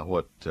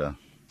what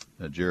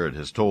Jared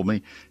has told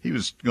me. He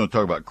was going to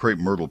talk about crepe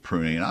myrtle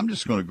pruning, and I'm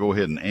just going to go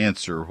ahead and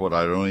answer what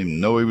I don't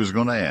even know he was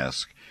going to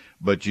ask.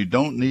 But you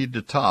don't need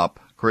to top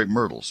crepe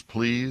myrtles.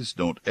 Please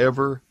don't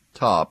ever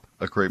top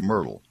a crepe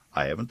myrtle.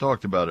 I haven't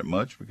talked about it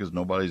much because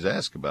nobody's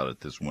asked about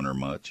it this winter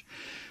much.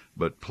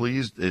 But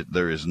please,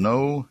 there is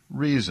no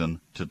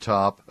reason to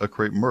top a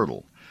crepe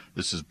myrtle.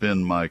 This has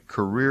been my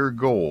career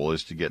goal,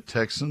 is to get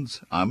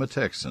Texans, I'm a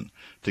Texan,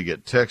 to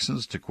get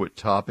Texans to quit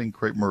topping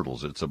crepe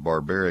myrtles. It's a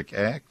barbaric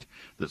act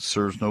that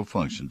serves no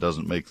function.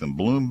 Doesn't make them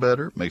bloom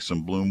better, makes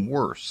them bloom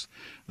worse.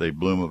 They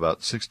bloom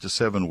about 6 to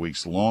 7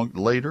 weeks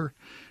later,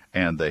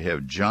 and they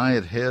have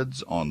giant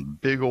heads on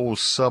big old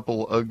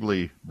supple,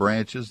 ugly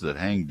branches that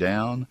hang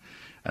down.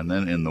 And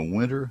then in the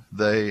winter,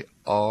 they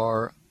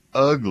are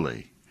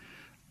ugly.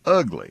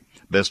 Ugly.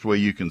 Best way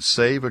you can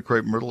save a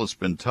crepe myrtle that's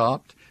been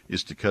topped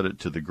is to cut it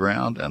to the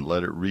ground and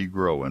let it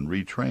regrow and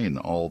retrain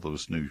all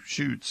those new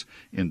shoots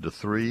into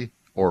 3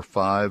 or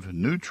 5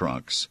 new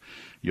trunks,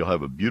 you'll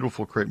have a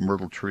beautiful crepe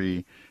myrtle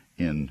tree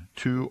in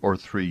 2 or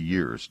 3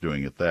 years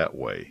doing it that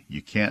way.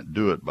 You can't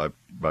do it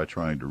by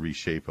trying to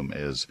reshape them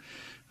as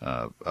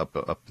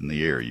up in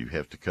the air. You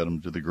have to cut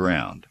them to the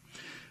ground.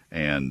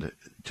 And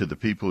to the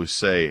people who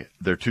say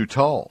they're too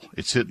tall,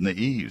 it's hitting the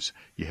eaves,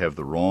 you have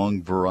the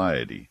wrong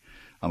variety.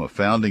 I'm a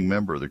founding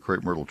member of the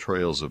Crepe Myrtle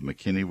Trails of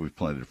McKinney. We've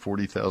planted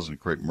 40,000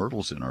 crepe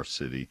myrtles in our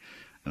city,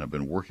 and I've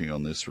been working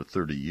on this for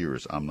 30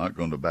 years. I'm not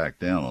going to back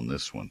down on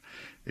this one.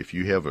 If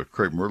you have a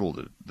crepe myrtle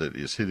that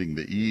is hitting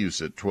the eaves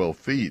at 12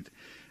 feet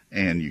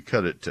and you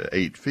cut it to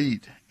 8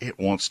 feet, it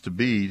wants to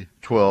be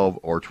 12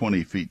 or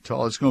 20 feet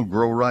tall. It's going to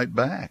grow right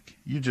back.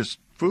 You're just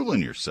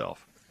fooling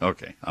yourself.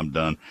 Okay, I'm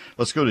done.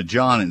 Let's go to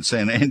John in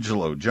San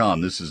Angelo.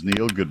 John, this is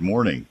Neil. Good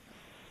morning.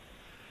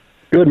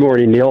 Good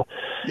morning, Neil.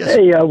 Yes.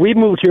 Hey, we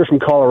moved here from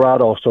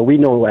Colorado, so we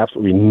know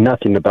absolutely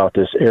nothing about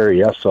this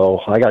area, so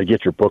I got to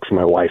get your book for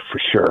my wife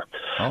for sure.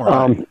 All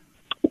right.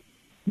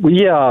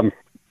 We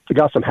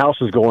got some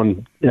houses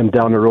going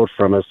down the road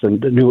from us,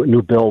 and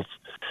new builds,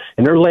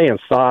 and they're laying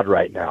sod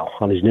right now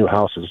on these new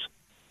houses.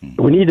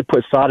 Mm-hmm. We need to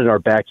put sod in our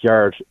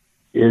backyard.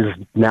 Is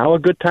now a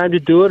good time to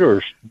do it,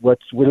 or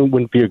wouldn't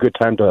it be a good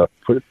time to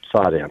put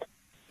sod in?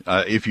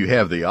 If you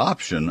have the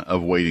option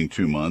of waiting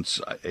 2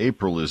 months,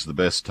 April is the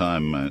best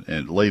time,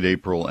 and late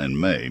April and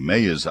May.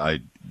 May is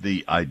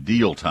the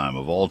ideal time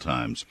of all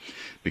times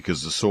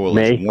because the soil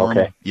is warm.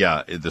 Okay.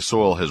 Yeah, the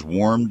soil has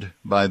warmed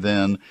by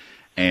then,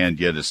 and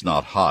yet it's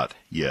not hot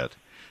yet.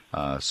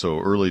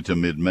 So early to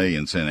mid-May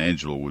in San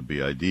Angelo would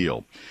be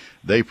ideal.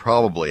 They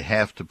probably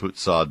have to put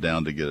sod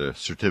down to get a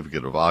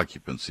certificate of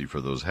occupancy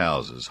for those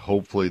houses.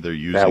 Hopefully they're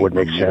using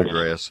Bermuda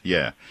grass.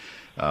 Yeah.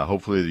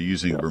 Hopefully they're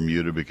using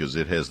Bermuda because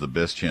it has the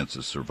best chance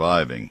of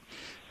surviving.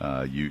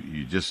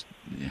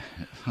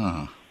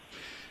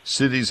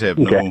 Cities have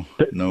no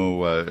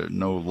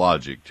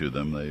logic to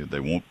them. They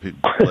won't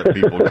let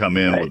people come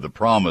in with the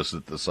promise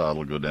that the sod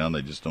will go down.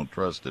 They just don't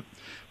trust it.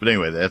 But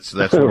anyway, that's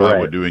what I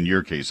would do in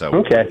your case. I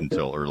would wait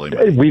until early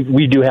May.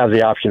 We do have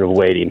the option of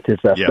waiting.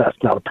 That's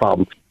not a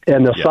problem.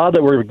 And the sod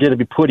that we're going to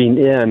be putting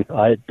in,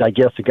 I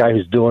guess the guy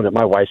who's doing it,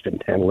 my wife's been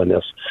handling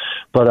this,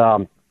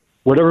 but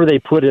whatever they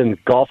put in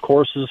golf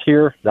courses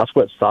here, that's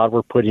what sod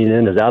we're putting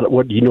in. Is that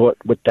what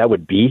that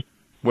would be?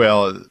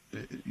 Well,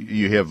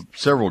 you have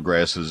several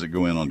grasses that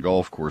go in on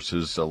golf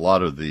courses. A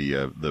lot of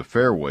the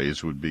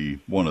fairways would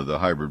be one of the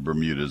hybrid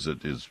Bermudas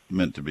that is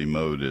meant to be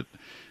mowed at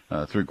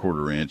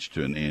 3/4 inch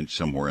to an inch,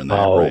 somewhere in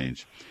that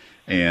range.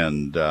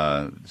 And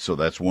so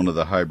that's one of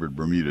the hybrid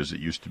Bermudas. It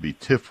used to be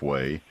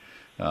Tifway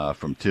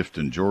from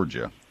Tifton,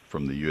 Georgia,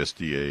 from the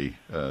USDA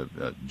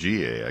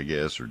GA, I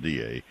guess, or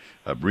DA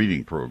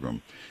breeding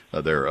program.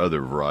 There are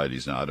other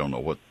varieties now. I don't know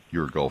what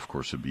your golf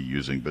course would be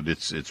using, but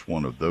it's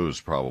one of those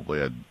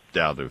probably. I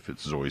doubt if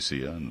it's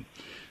Zoysia, and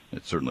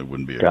it certainly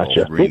wouldn't be a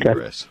golf green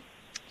grass.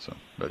 So,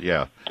 but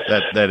yeah,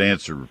 that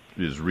answer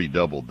is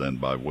redoubled then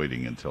by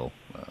waiting until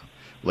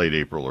late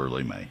April,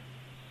 early May.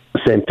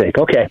 Same thing.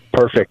 Okay,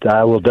 perfect.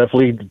 I will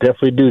definitely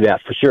do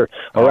that for sure.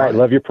 All right.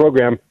 Love your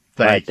program.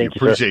 Thank you.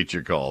 Appreciate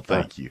your call.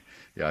 Thank you.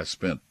 Yeah, I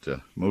spent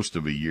most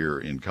of a year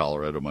in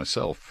Colorado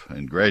myself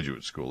in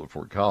graduate school at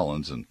Fort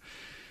Collins, and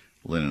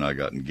Lynn and I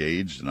got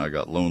engaged, and I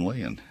got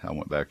lonely, and I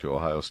went back to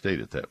Ohio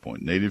State at that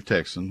point. Native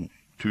Texan,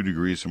 2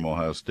 degrees from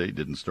Ohio State,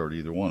 didn't start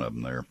either one of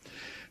them there.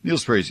 Neil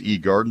Sperry's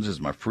eGardens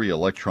is my free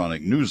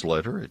electronic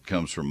newsletter. It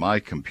comes from my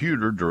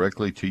computer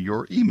directly to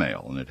your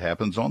email, and it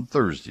happens on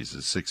Thursdays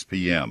at 6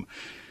 p.m.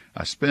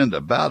 I spend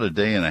about a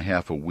day and a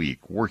half a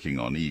week working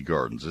on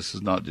eGardens. This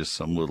is not just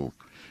some little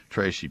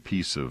trashy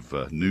piece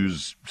of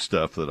news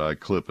stuff that I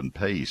clip and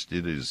paste.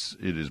 It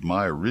is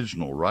my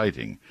original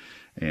writing,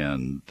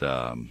 and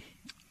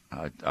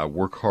I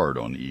work hard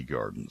on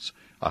eGardens.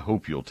 I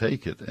hope you'll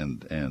take it,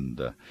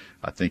 and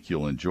I think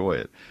you'll enjoy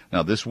it.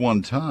 Now, this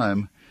one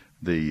time,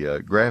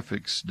 the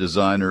graphics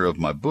designer of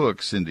my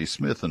book, Cindy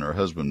Smith, and her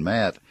husband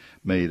Matt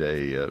made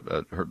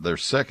their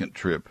second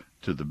trip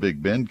to the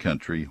Big Bend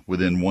country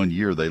within 1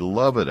 year. They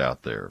love it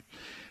out there.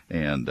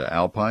 And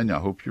Alpine, I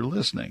hope you're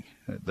listening.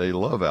 They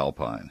love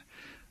Alpine,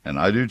 and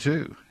I do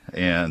too.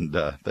 And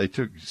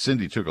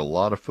Cindy took a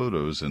lot of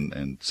photos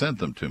and sent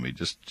them to me.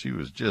 She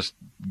was just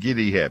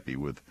giddy happy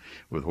with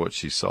what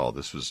she saw.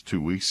 This was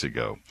 2 weeks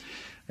ago.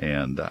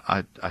 And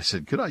I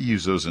said, could I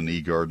use those in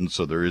eGardens?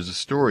 So there is a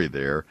story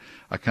there.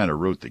 I kind of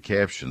wrote the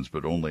captions,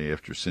 but only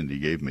after Cindy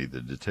gave me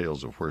the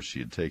details of where she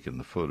had taken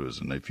the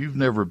photos. And if you've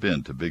never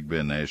been to Big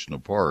Bend National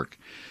Park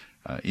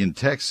in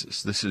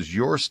Texas, this is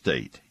your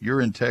state.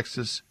 You're in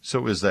Texas,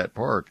 so is that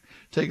park.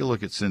 Take a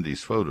look at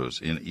Cindy's photos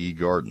in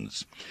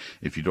eGardens.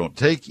 If you don't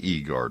take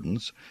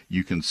eGardens,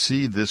 you can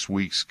see this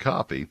week's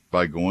copy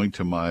by going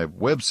to my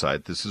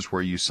website. This is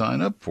where you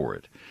sign up for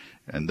it.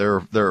 And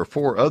there are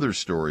 4 other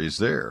stories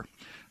there.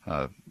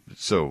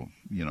 So,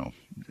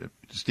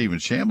 Stephen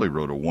Chambly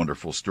wrote a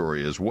wonderful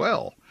story as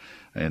well,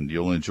 and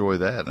you'll enjoy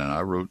that. And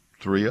I wrote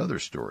 3 other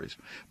stories.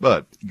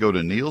 But go to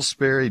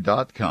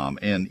neilsperry.com,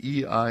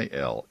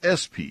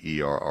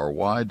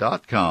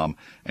 NeilSperry.com,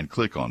 and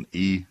click on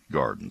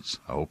eGardens.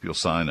 I hope you'll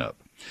sign up.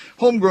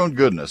 Homegrown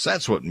goodness,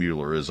 that's what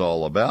Mueller is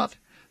all about.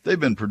 They've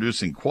been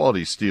producing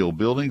quality steel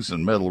buildings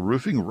and metal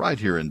roofing right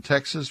here in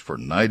Texas for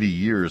 90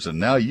 years, and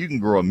now you can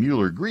grow a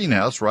Mueller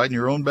greenhouse right in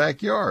your own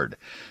backyard.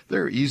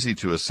 Their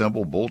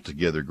easy-to-assemble,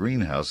 bolt-together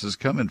greenhouses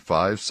come in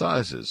 5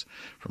 sizes,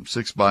 from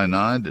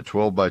 6x9 to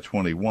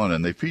 12x21,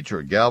 and they feature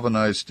a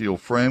galvanized steel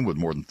frame with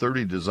more than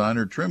 30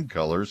 designer trim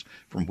colors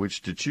from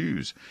which to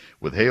choose.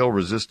 With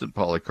hail-resistant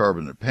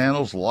polycarbonate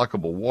panels,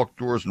 lockable walk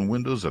doors, and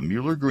windows, a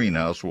Mueller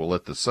greenhouse will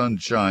let the sun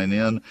shine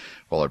in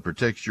while it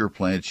protects your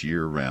plants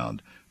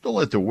year-round. Don't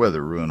let the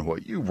weather ruin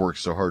what you've worked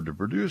so hard to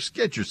produce.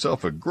 Get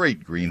yourself a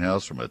great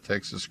greenhouse from a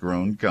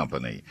Texas-grown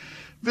company.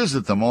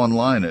 Visit them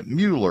online at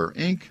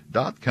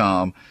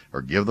MuellerInc.com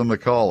or give them a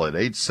call at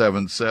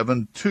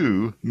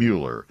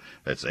 877-2-MUELLER.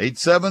 That's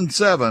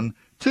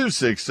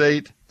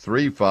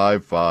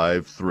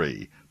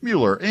 877-268-3553.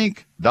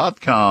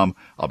 MuellerInc.com.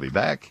 I'll be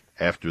back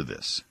after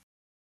this.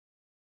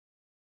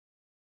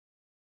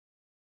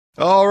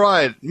 All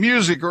right,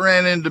 music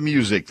ran into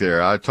music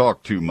there. I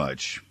talk too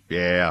much.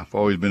 Yeah, I've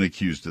always been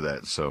accused of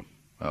that, so,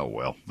 oh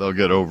well, they'll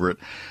get over it.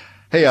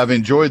 Hey, I've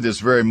enjoyed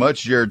this very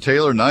much. Jared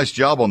Taylor, nice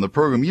job on the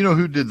program. You know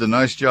who did the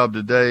nice job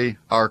today?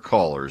 Our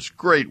callers.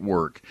 Great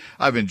work.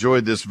 I've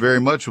enjoyed this very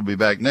much. We'll be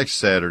back next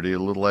Saturday a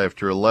little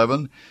after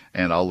 11,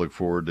 and I'll look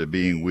forward to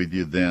being with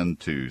you then,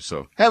 too.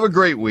 So have a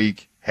great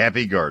week.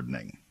 Happy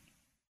gardening.